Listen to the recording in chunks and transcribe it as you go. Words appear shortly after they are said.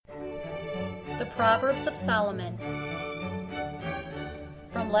The Proverbs of Solomon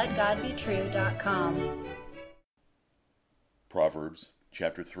from LetGodBetrue.com. Proverbs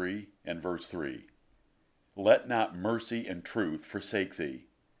chapter 3 and verse 3. Let not mercy and truth forsake thee.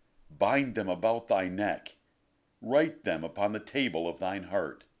 Bind them about thy neck. Write them upon the table of thine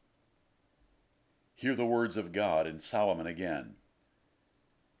heart. Hear the words of God in Solomon again.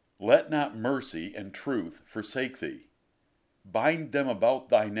 Let not mercy and truth forsake thee. Bind them about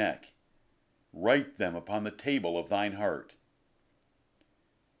thy neck. Write them upon the table of thine heart.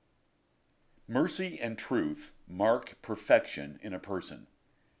 Mercy and truth mark perfection in a person.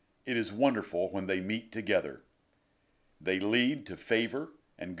 It is wonderful when they meet together. They lead to favor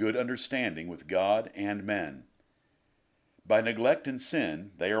and good understanding with God and men. By neglect and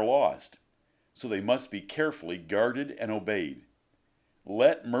sin, they are lost, so they must be carefully guarded and obeyed.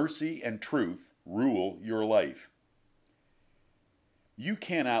 Let mercy and truth rule your life. You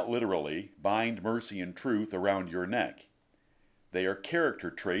cannot literally bind mercy and truth around your neck. They are character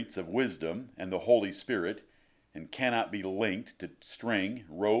traits of wisdom and the Holy Spirit and cannot be linked to string,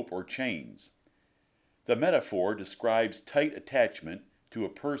 rope, or chains. The metaphor describes tight attachment to a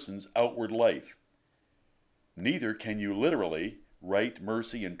person's outward life. Neither can you literally write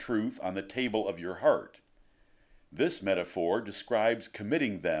mercy and truth on the table of your heart. This metaphor describes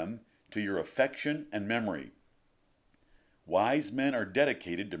committing them to your affection and memory. Wise men are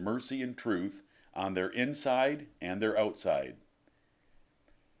dedicated to mercy and truth on their inside and their outside.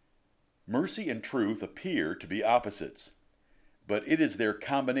 Mercy and truth appear to be opposites, but it is their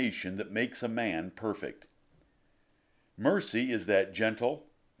combination that makes a man perfect. Mercy is that gentle,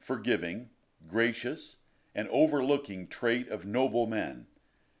 forgiving, gracious, and overlooking trait of noble men,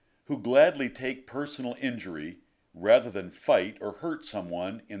 who gladly take personal injury rather than fight or hurt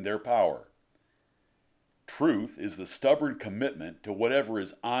someone in their power. Truth is the stubborn commitment to whatever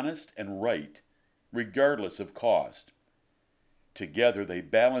is honest and right, regardless of cost. Together they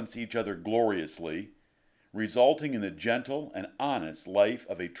balance each other gloriously, resulting in the gentle and honest life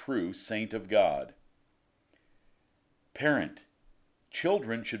of a true saint of God. Parent,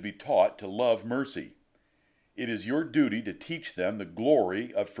 children should be taught to love mercy. It is your duty to teach them the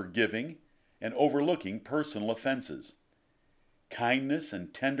glory of forgiving and overlooking personal offenses. Kindness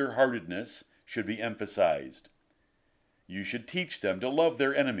and tender-heartedness should be emphasized. You should teach them to love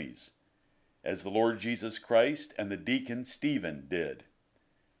their enemies, as the Lord Jesus Christ and the deacon Stephen did.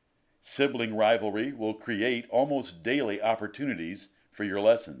 Sibling rivalry will create almost daily opportunities for your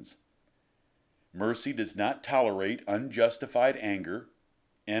lessons. Mercy does not tolerate unjustified anger,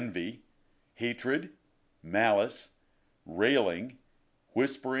 envy, hatred, malice, railing,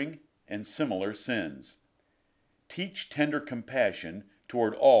 whispering, and similar sins. Teach tender compassion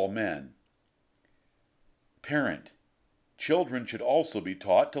toward all men. Parent, children should also be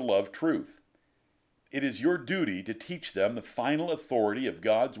taught to love truth. It is your duty to teach them the final authority of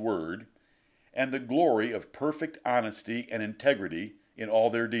God's Word and the glory of perfect honesty and integrity in all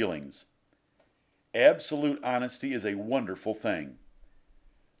their dealings. Absolute honesty is a wonderful thing.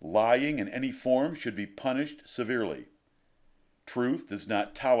 Lying in any form should be punished severely. Truth does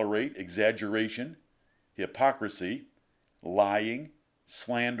not tolerate exaggeration, hypocrisy, lying,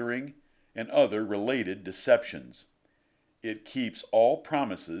 slandering, and other related deceptions. It keeps all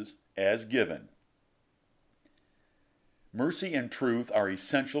promises as given. Mercy and truth are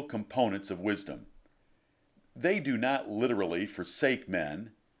essential components of wisdom. They do not literally forsake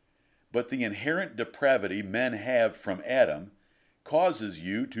men, but the inherent depravity men have from Adam causes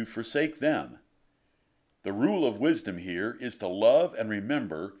you to forsake them. The rule of wisdom here is to love and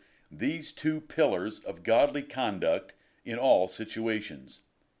remember these two pillars of godly conduct in all situations.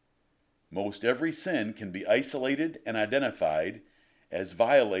 Most every sin can be isolated and identified as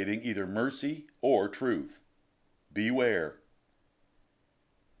violating either mercy or truth. Beware.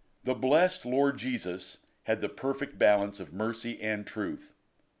 The blessed Lord Jesus had the perfect balance of mercy and truth.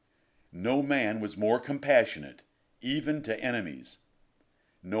 No man was more compassionate, even to enemies.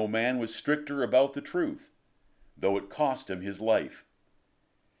 No man was stricter about the truth, though it cost him his life.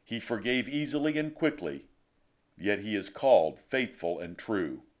 He forgave easily and quickly, yet he is called faithful and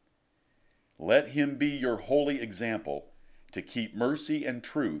true. Let him be your holy example to keep mercy and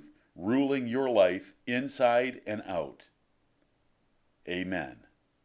truth ruling your life inside and out. Amen.